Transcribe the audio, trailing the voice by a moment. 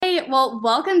right. Well,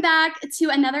 welcome back to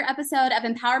another episode of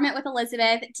Empowerment with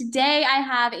Elizabeth. Today, I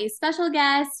have a special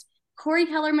guest, Cori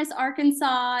Keller, Miss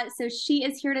Arkansas. So, she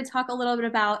is here to talk a little bit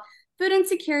about food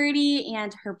insecurity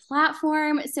and her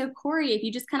platform. So, Cori, if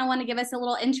you just kind of want to give us a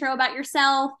little intro about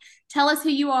yourself, tell us who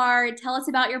you are, tell us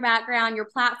about your background, your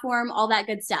platform, all that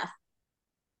good stuff.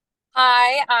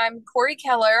 Hi, I'm Cori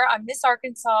Keller. I'm Miss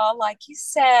Arkansas, like you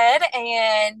said,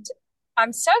 and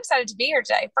I'm so excited to be here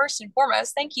today. First and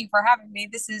foremost, thank you for having me.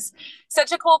 This is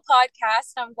such a cool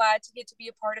podcast. I'm glad to get to be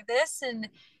a part of this and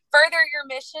further your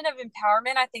mission of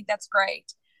empowerment. I think that's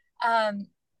great. Um,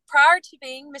 Prior to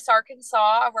being Miss Arkansas,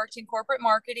 I worked in corporate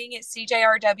marketing at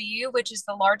CJRW, which is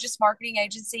the largest marketing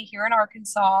agency here in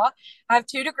Arkansas. I have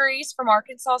 2 degrees from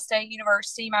Arkansas State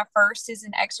University. My first is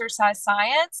in exercise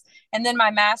science, and then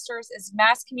my master's is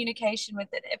mass communication with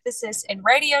an emphasis in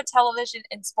radio, television,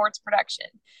 and sports production.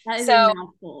 That is a So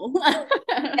mouthful.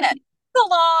 yeah, it's a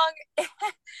long,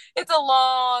 it's a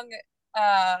long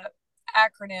uh,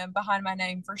 acronym behind my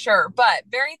name for sure, but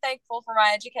very thankful for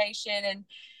my education. And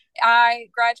I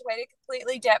graduated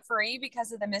completely debt free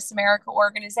because of the Miss America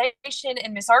organization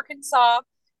in Miss Arkansas.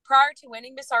 Prior to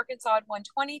winning Miss Arkansas, I'd won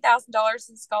 $20,000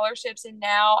 in scholarships, and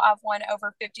now I've won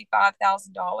over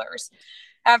 $55,000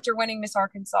 after winning Miss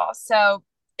Arkansas. So,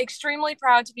 extremely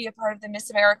proud to be a part of the Miss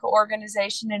America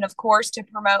organization, and of course, to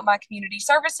promote my community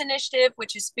service initiative,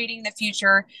 which is Feeding the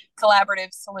Future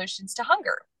Collaborative Solutions to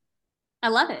Hunger. I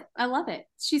love it. I love it.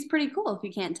 She's pretty cool if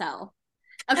you can't tell.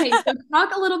 Okay, so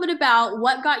talk a little bit about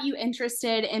what got you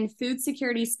interested in food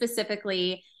security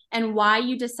specifically and why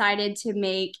you decided to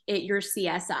make it your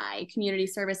CSI, Community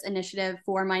Service Initiative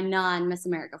for my non-Miss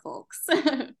America folks.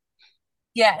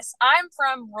 Yes, I'm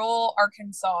from rural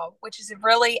Arkansas, which is a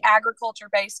really agriculture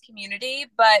based community,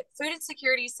 but food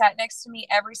insecurity sat next to me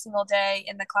every single day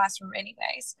in the classroom,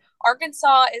 anyways.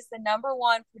 Arkansas is the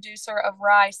 #1 producer of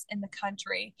rice in the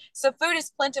country, so food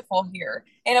is plentiful here.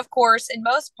 And of course, in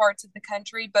most parts of the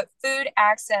country, but food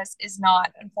access is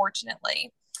not,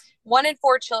 unfortunately. 1 in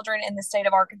 4 children in the state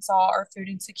of Arkansas are food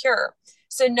insecure.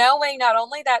 So, knowing not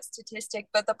only that statistic,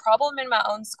 but the problem in my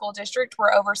own school district,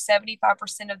 where over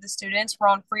 75% of the students were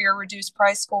on free or reduced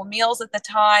price school meals at the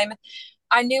time,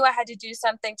 I knew I had to do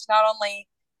something to not only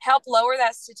help lower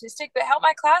that statistic, but help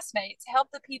my classmates, help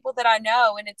the people that I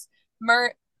know. And it's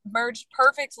merged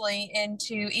perfectly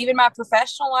into even my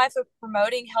professional life of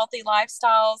promoting healthy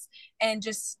lifestyles and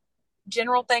just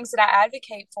general things that I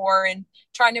advocate for, and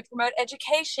trying to promote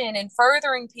education and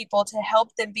furthering people to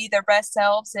help them be their best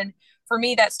selves. And for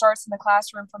me, that starts in the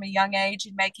classroom from a young age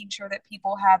and making sure that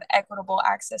people have equitable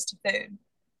access to food.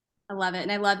 I love it.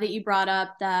 And I love that you brought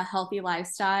up the healthy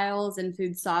lifestyles and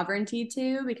food sovereignty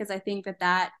too, because I think that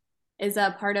that is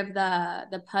a part of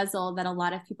the puzzle that a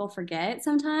lot of people forget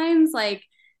sometimes. Like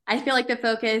I feel like the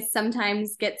focus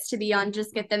sometimes gets to be on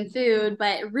just get them food,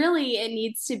 but really it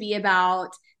needs to be about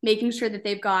making sure that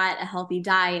they've got a healthy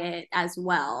diet as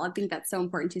well. I think that's so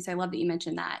important too. So I love that you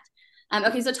mentioned that.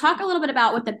 Okay, so talk a little bit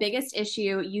about what the biggest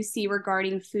issue you see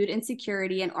regarding food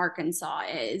insecurity in Arkansas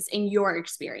is in your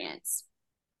experience.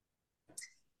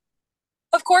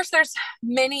 Of course, there's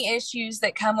many issues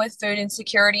that come with food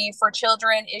insecurity for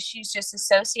children, issues just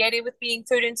associated with being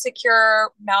food insecure,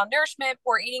 malnourishment,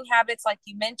 poor eating habits, like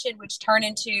you mentioned, which turn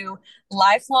into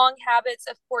lifelong habits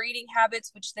of poor eating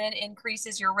habits, which then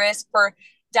increases your risk for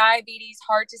diabetes,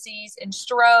 heart disease, and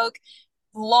stroke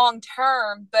long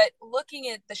term. But looking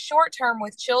at the short term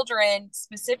with children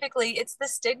specifically, it's the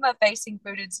stigma facing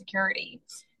food insecurity.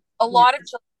 A Yeah. lot of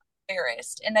children are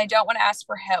embarrassed and they don't want to ask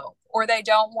for help, or they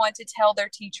don't want to tell their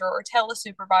teacher or tell a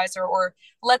supervisor or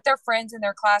let their friends in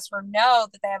their classroom know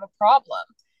that they have a problem.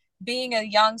 Being a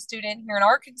young student here in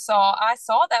Arkansas, I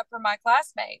saw that from my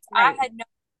classmates. I Right. had no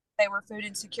they were food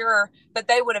insecure, but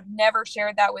they would have never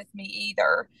shared that with me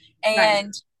either. Right.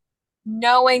 And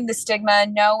knowing the stigma,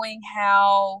 knowing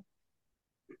how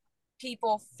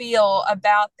people feel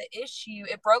about the issue,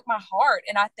 it broke my heart.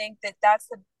 And I think that that's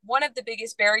one of the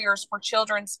biggest barriers for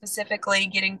children specifically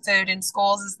getting food in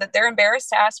schools, is that they're embarrassed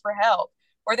to ask for help,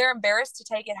 or they're embarrassed to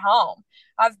take it home.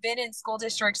 I've been in school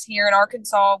districts here in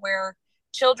Arkansas where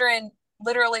children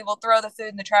literally will throw the food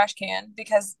in the trash can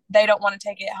because they don't want to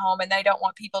take it home, and they don't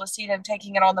want people to see them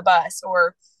taking it on the bus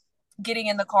or getting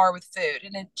in the car with food.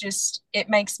 And it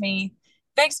makes me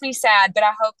sad, but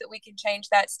I hope that we can change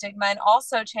that stigma and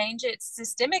also change it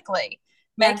systemically,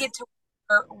 make it Yes. to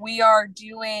where we are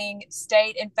doing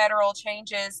state and federal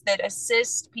changes that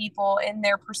assist people in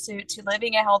their pursuit to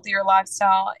living a healthier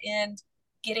lifestyle and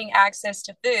getting access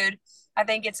to food. I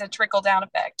think it's a trickle down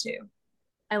effect too.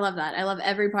 I love that. I love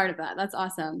every part of that. That's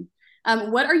awesome.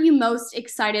 What are you most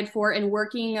excited for in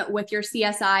working with your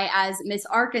CSI as Miss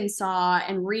Arkansas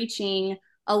and reaching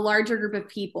a larger group of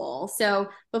people? So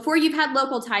before you've had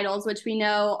local titles, which we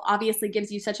know obviously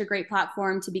gives you such a great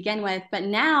platform to begin with, but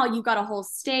now you've got a whole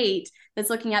state that's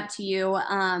looking up to you,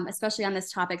 especially on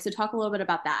this topic. So talk a little bit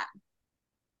about that.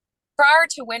 Prior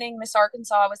to winning Miss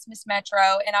Arkansas, I was Miss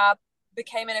Metro, and I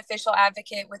became an official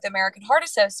advocate with the American Heart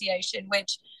Association,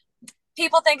 which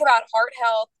people think about heart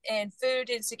health and food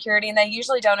insecurity, and they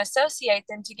usually don't associate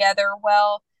them together.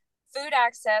 Well, food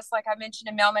access, like I mentioned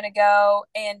a moment ago,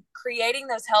 and creating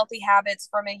those healthy habits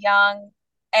from a young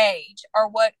age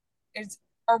is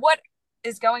are what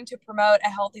is going to promote a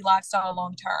healthy lifestyle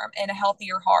long term and a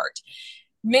healthier heart.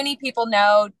 Many people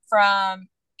know from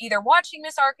either watching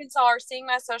Miss Arkansas or seeing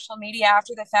my social media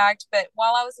after the fact, but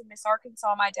while I was in Miss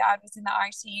Arkansas, my dad was in the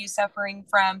ICU suffering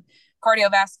from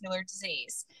cardiovascular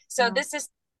disease. So Oh, this is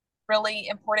really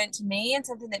important to me and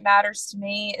something that matters to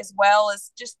me, as well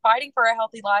as just fighting for a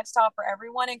healthy lifestyle for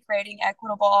everyone and creating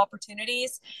equitable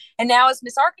opportunities. And now, as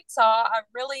Miss Arkansas, I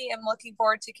really am looking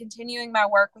forward to continuing my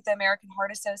work with the American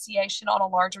Heart Association on a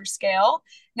larger scale.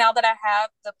 Now that I have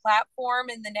the platform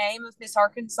and the name of Miss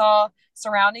Arkansas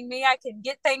surrounding me, I can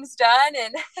get things done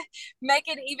and make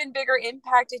an even bigger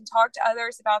impact and talk to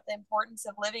others about the importance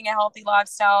of living a healthy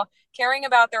lifestyle, caring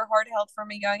about their heart health from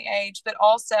a young age, but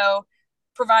also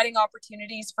providing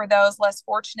opportunities for those less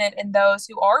fortunate and those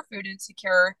who are food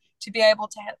insecure to be able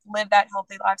to live that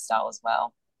healthy lifestyle as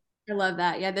well. I love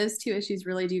that. Yeah, those two issues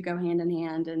really do go hand in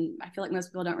hand. And I feel like most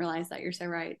people don't realize that. You're so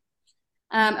right.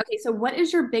 Okay, so what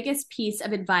is your biggest piece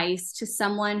of advice to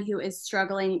someone who is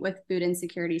struggling with food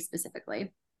insecurity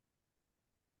specifically?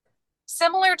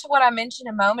 Similar to what I mentioned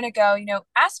a moment ago,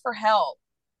 ask for help.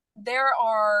 There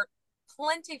are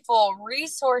plentiful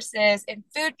resources and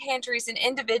food pantries and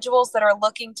individuals that are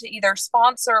looking to either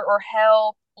sponsor or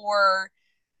help or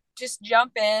just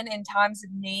jump in times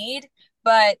of need.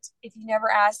 But if you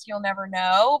never ask, you'll never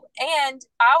know. And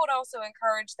I would also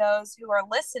encourage those who are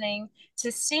listening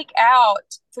to seek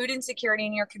out food insecurity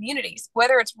in your communities,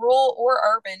 whether it's rural or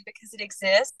urban, because it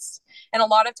exists. And a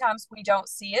lot of times we don't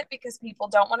see it because people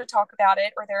don't want to talk about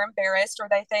it, or they're embarrassed, or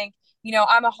they think,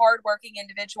 I'm a hardworking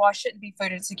individual. I shouldn't be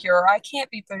food insecure, or I can't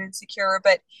be food insecure.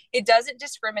 But it doesn't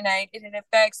discriminate, and it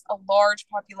affects a large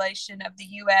population of the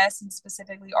US and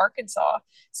specifically Arkansas.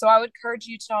 So I would encourage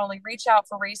you to not only reach out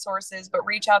for resources, but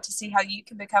reach out to see how you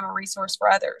can become a resource for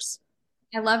others.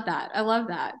 I love that. I love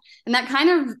that. And that kind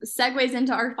of segues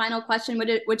into our final question,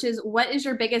 which is what is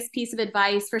your biggest piece of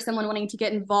advice for someone wanting to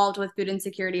get involved with food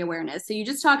insecurity awareness? So you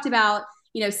just talked about,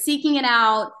 seeking it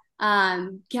out,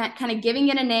 kind of giving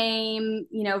it a name,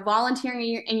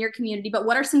 volunteering in your community. But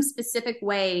what are some specific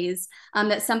ways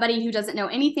that somebody who doesn't know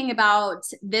anything about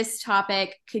this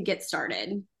topic could get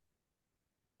started?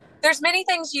 There's many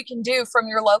things you can do from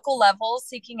your local level,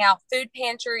 seeking out food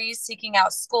pantries, seeking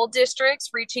out school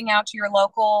districts, reaching out to your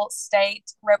local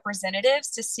state representatives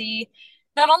to see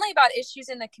not only about issues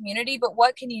in the community, but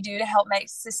what can you do to help make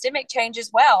systemic change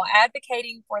as well.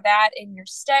 Advocating for that in your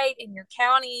state, in your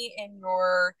county, in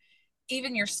your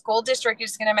even your school district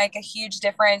is going to make a huge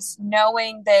difference,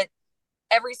 knowing that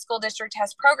every school district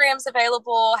has programs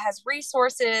available, has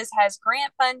resources, has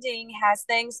grant funding, has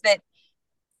things that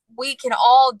we can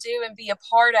all do and be a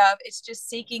part of. It's just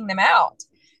seeking them out.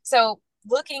 So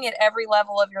looking at every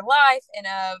level of your life and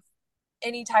of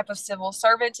any type of civil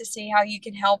servant to see how you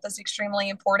can help is extremely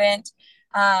important.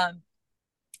 And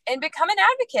become an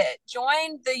advocate.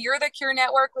 Join the You're the Cure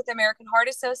network with the American Heart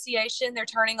Association. They're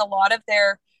turning a lot of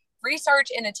their research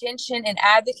and attention and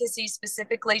advocacy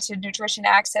specifically to nutrition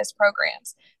access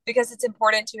programs because it's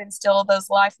important to instill those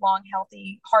lifelong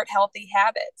heart healthy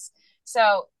habits.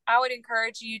 So I would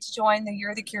encourage you to join the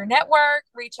You're the Cure network,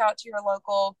 reach out to your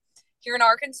local. Here in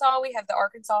Arkansas, we have the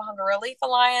Arkansas Hunger Relief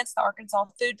Alliance, the Arkansas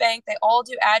Food Bank. They all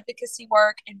do advocacy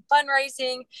work and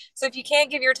fundraising. So if you can't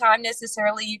give your time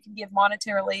necessarily, you can give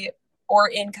monetarily or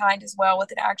in kind as well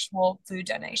with an actual food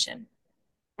donation.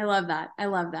 I love that. I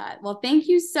love that. Well, thank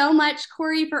you so much,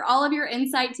 Cori, for all of your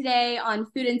insight today on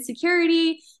food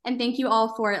insecurity. And thank you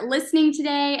all for listening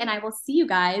today. And I will see you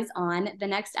guys on the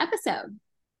next episode.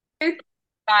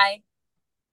 Bye.